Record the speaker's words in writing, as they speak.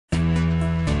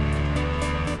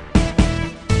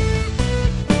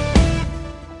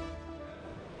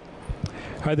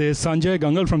Hi, this is Sanjay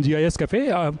Gangal from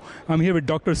GISCafe. I'm here with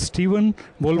Dr. Stephen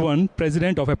Woolven,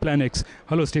 President of Applanix.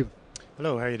 Hello, Steve.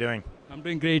 Hello, how are you doing? I'm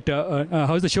doing great.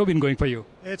 How's the show been going for you?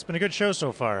 It's been a good show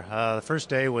so far. The first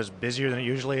day was busier than it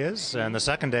usually is, and the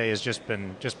second day has just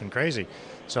been crazy.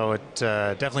 So it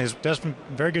definitely has been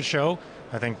a very good show.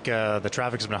 I think the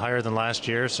traffic has been higher than last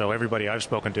year, so everybody I've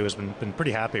spoken to has been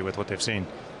pretty happy with what they've seen.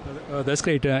 That's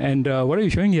great. And what are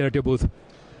you showing here at your booth?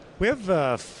 We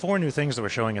have 4 new things that we're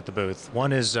showing at the booth.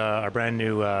 One is our brand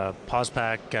new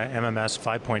POSPAC MMS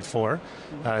 5.4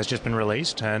 has just been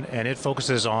released, and it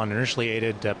focuses on inertially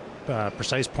aided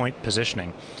precise point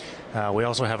positioning. We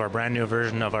also have our brand new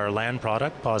version of our LAN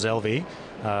product, POS LV.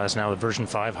 It's now version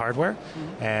 5 hardware,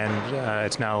 and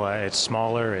it's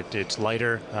smaller, it's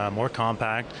lighter, more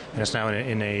compact, and it's now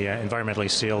in a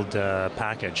environmentally sealed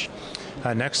package.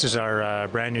 Next is our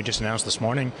brand new, just announced this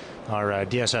morning, our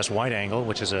DSS wide angle,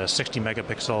 which is a 60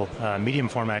 megapixel medium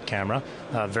format camera,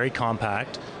 very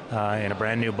compact, in a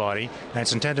brand new body, and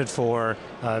it's intended for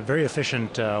very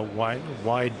efficient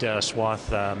wide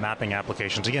swath mapping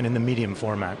applications, again in the medium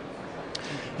format.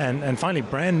 And finally,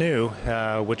 brand new,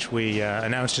 which we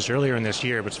announced just earlier in this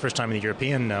year, but it's the first time in the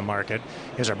European market,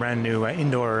 is our brand new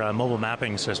indoor mobile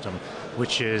mapping system,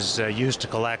 which is used to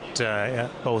collect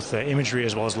both imagery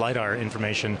as well as LiDAR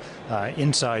information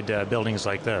inside buildings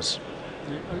like this.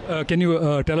 Can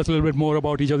you tell us a little bit more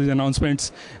about each of these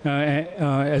announcements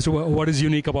as to what is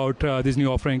unique about these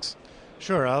new offerings?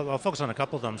 Sure, I'll focus on a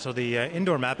couple of them. So the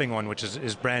indoor mapping one, which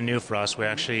is brand new for us, we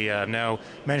actually now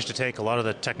managed to take a lot of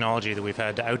the technology that we've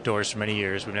had outdoors for many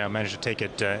years. We've now managed to take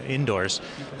it indoors.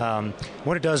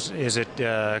 What it does is it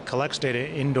collects data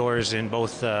indoors in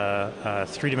both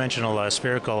three-dimensional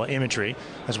spherical imagery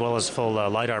as well as full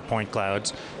LiDAR point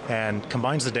clouds, and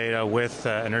combines the data with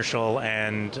inertial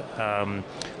and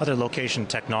other location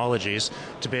technologies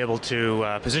to be able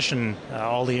to position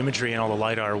all the imagery and all the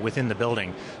LiDAR within the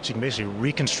building. So you can basically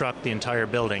reconstruct the entire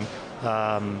building,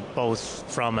 both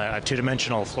from a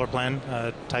two-dimensional floor plan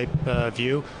type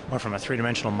view, or from a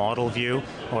three-dimensional model view,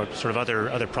 or sort of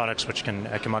other products which can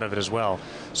come out of it as well.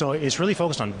 So it's really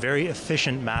focused on very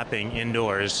efficient mapping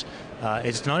indoors.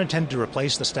 It's not intended to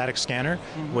replace the static scanner,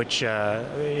 which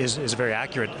is a very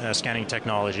accurate scanning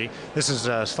technology. This is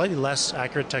a slightly less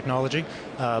accurate technology,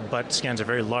 but scans a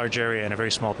very large area in a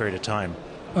very small period of time.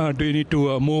 Do you need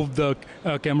to move the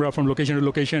camera from location to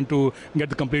location to get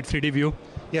the complete 3D view?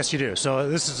 Yes, you do. So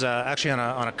this is actually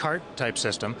on a cart type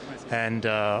system, and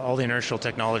all the inertial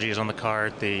technology is on the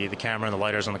cart, the camera and the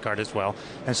LiDAR is on the cart as well.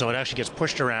 And so it actually gets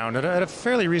pushed around at a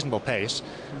fairly reasonable pace,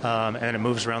 and it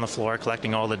moves around the floor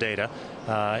collecting all the data.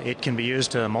 It can be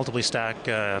used to multiply stack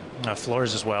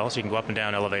floors as well, so you can go up and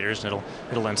down elevators, and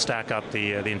it'll then stack up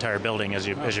the entire building as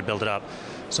you build it up.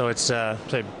 So it's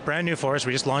brand new for us.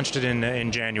 We just launched it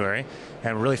in January,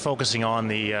 and we're really focusing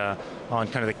on on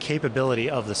kind of the capability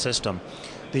of the system.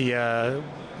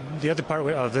 The other part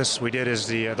of this we did is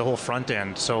the whole front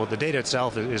end. So the data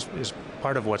itself is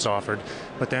part of what's offered,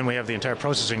 but then we have the entire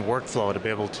processing workflow to be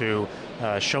able to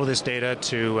show this data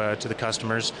to the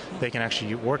customers. They can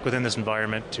actually work within this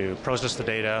environment to process the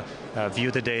data,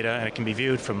 view the data, and it can be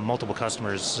viewed from multiple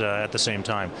customers at the same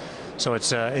time. So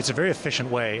it's a very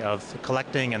efficient way of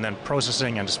collecting and then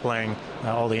processing and displaying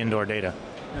all the indoor data.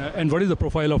 And what is the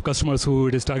profile of customers who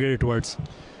it is targeted towards?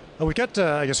 We've got,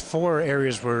 I guess, 4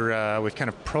 areas where we've kind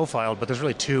of profiled, but there's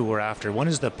really 2 we're after. One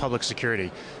is the public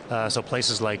security, so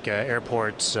places like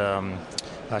airports,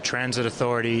 transit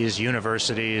authorities,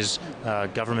 universities,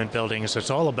 government buildings. So it's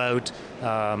all about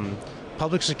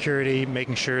public security,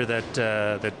 making sure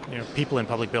that people in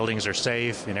public buildings are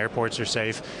safe, and airports are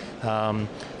safe. The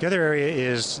other area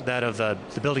is that of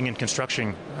the building and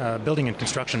construction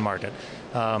market.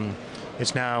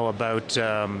 It's now about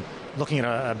looking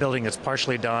at a building that's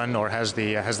partially done or has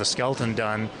the skeleton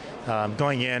done,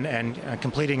 going in and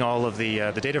completing all of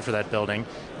the data for that building,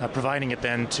 providing it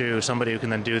then to somebody who can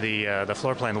then do the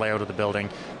floor plan layout of the building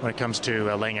when it comes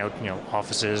to laying out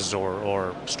offices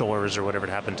or stores or whatever it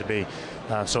happened to be.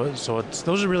 So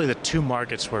those are really the 2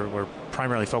 markets we're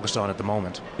primarily focused on at the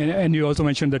moment. And you also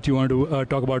mentioned that you wanted to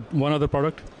talk about one other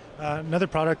product? Another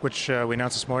product which we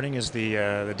announced this morning is the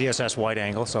DSS wide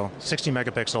angle, so 60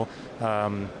 megapixel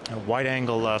wide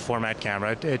angle format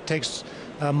camera. It takes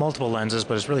multiple lenses,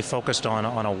 but it's really focused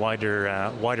on a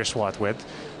wider swath width.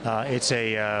 It's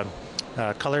a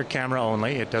color camera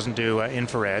only. It doesn't do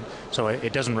infrared, so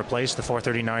it doesn't replace the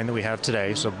 439 that we have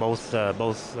today. So both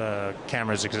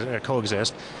cameras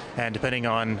coexist, and depending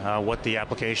on what the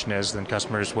application is, then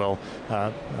customers will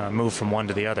move from one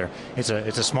to the other. It's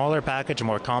a smaller package, a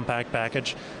more compact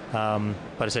package, but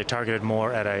it's targeted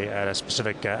more at a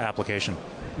specific application.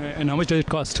 And how much does it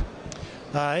cost?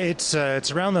 It's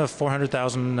around the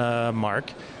 400,000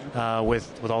 mark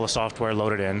with all the software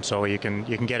loaded in. So you can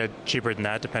get it cheaper than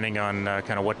that, depending on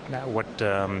kind of what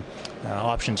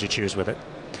options you choose with it.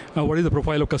 What is the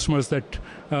profile of customers that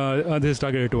this is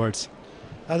targeted towards?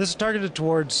 This is targeted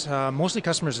towards mostly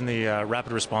customers in the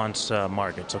rapid response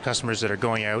market. So customers that are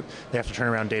going out, they have to turn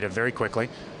around data very quickly.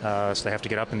 So they have to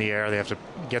get up in the air, they have to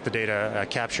get the data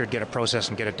captured, get it processed,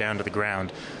 and get it down to the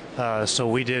ground. So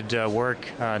we did work,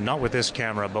 not with this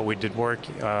camera, but we did work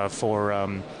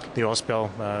for the oil spill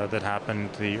that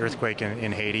happened, the earthquake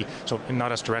in Haiti. So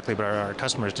not us directly, but our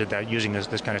customers did that using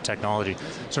this kind of technology.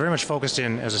 So very much focused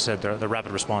in, as I said, the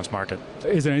rapid response market.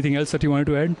 Is there anything else that you wanted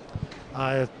to add?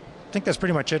 I think that's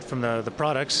pretty much it from the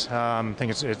products. I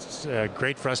think it's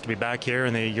great for us to be back here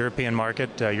in the European market.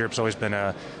 Europe's always been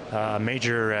a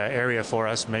major area for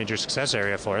us, major success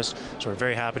area for us. So we're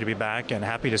very happy to be back and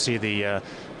happy to see the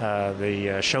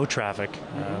show traffic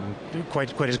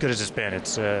quite as good as it's been.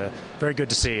 It's very good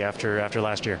to see after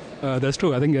last year. That's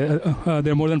true. I think there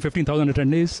are more than 15,000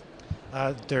 attendees.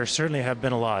 There certainly have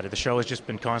been a lot. The show has just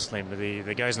been constantly.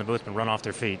 The guys in the booth have been run off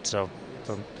their feet. So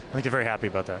I think they're very happy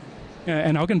about that.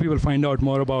 And how can people find out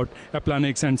more about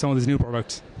Applanix and some of these new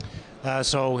products?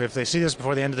 So if they see this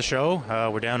before the end of the show,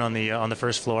 we're down on the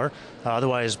first floor.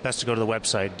 Otherwise, best to go to the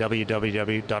website,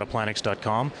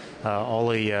 www.applanix.com. All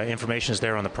the information is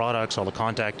there on the products, all the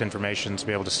contact information to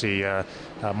be able to see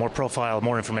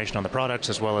more information on the products,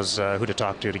 as well as who to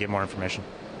talk to get more information.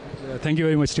 Thank you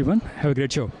very much, Stephen. Have a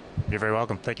great show. You're very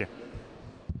welcome. Thank you.